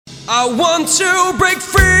I want to break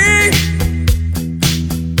free.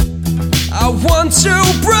 I want to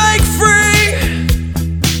break free.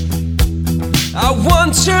 I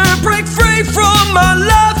want to break free from my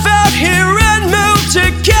life out here and move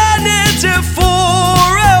to Canada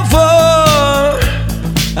forever.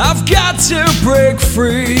 I've got to break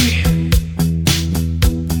free.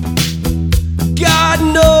 God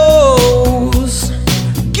knows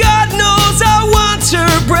I want to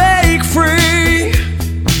break free.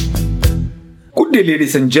 Good day,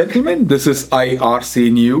 ladies and gentlemen. This is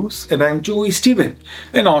IRC News, and I'm Joey Stephen,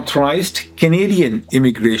 an authorized Canadian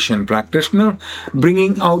immigration practitioner,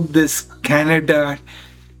 bringing out this Canada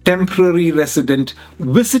Temporary Resident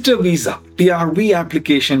Visitor Visa (TRV)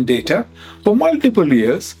 application data for multiple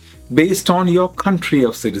years based on your country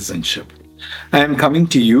of citizenship. I am coming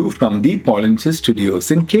to you from the Polinsys Studios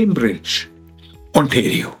in Cambridge,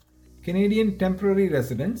 Ontario. Canadian Temporary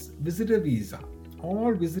Residence Visitor Visa.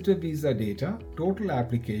 All visitor visa data, total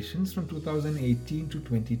applications from 2018 to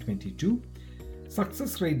 2022,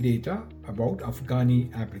 success rate data about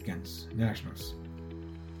Afghani applicants, nationals.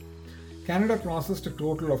 Canada processed a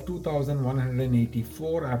total of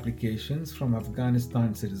 2,184 applications from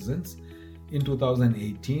Afghanistan citizens in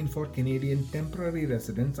 2018 for Canadian temporary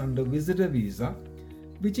residents under visitor visa,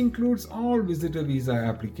 which includes all visitor visa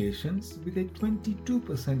applications with a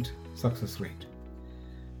 22% success rate.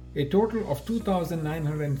 A total of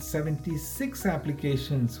 2,976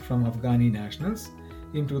 applications from Afghani nationals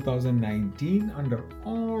in 2019 under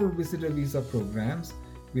all visitor visa programs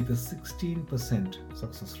with a 16%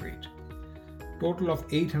 success rate. Total of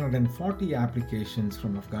 840 applications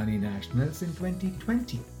from Afghani nationals in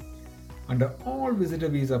 2020 under all visitor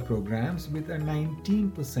visa programs with a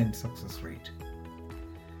 19% success rate.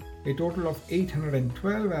 A total of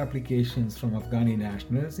 812 applications from Afghani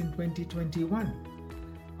nationals in 2021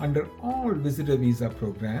 under all visitor visa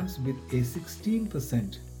programs with a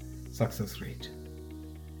 16% success rate.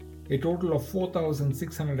 A total of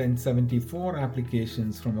 4,674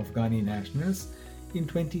 applications from Afghani nationals in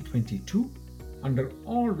 2022 under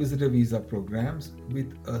all visitor visa programs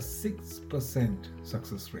with a 6%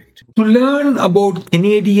 success rate. To learn about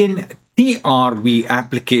Canadian TRV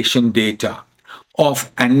application data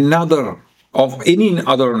of any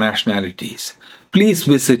other nationalities, please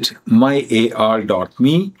visit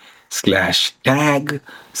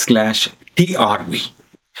myar.me/tag/TRV.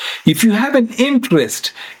 If you have an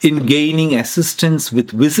interest in gaining assistance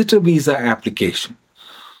with visitor visa application,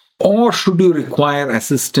 or should you require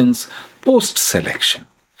assistance post-selection,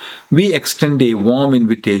 we extend a warm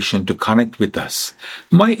invitation to connect with us,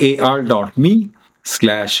 myar.me/C.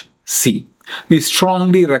 We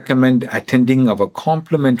strongly recommend attending our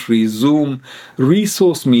complimentary Zoom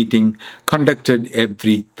resource meeting conducted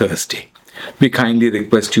every Thursday. We kindly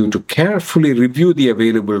request you to carefully review the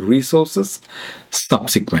available resources.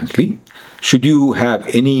 Subsequently, should you have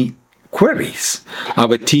any queries,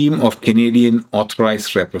 our team of Canadian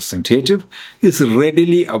authorized representative is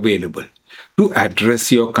readily available to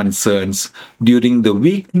address your concerns during the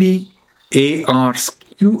weekly AR's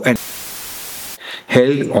Q&A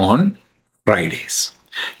held on Fridays.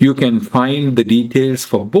 You can find the details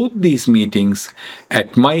for both these meetings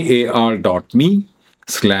at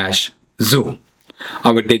myar.me/Zoom.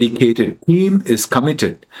 Our dedicated team is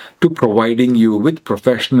committed to providing you with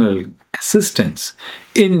professional assistance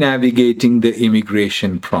in navigating the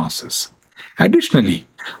immigration process. Additionally,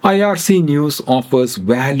 IRC News offers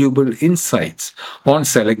valuable insights on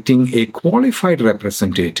selecting a qualified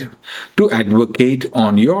representative to advocate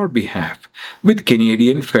on your behalf with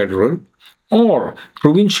Canadian federal or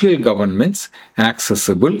provincial governments,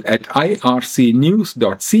 accessible at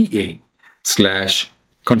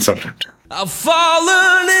ircnews.ca/consultant. I've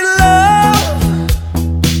fallen in love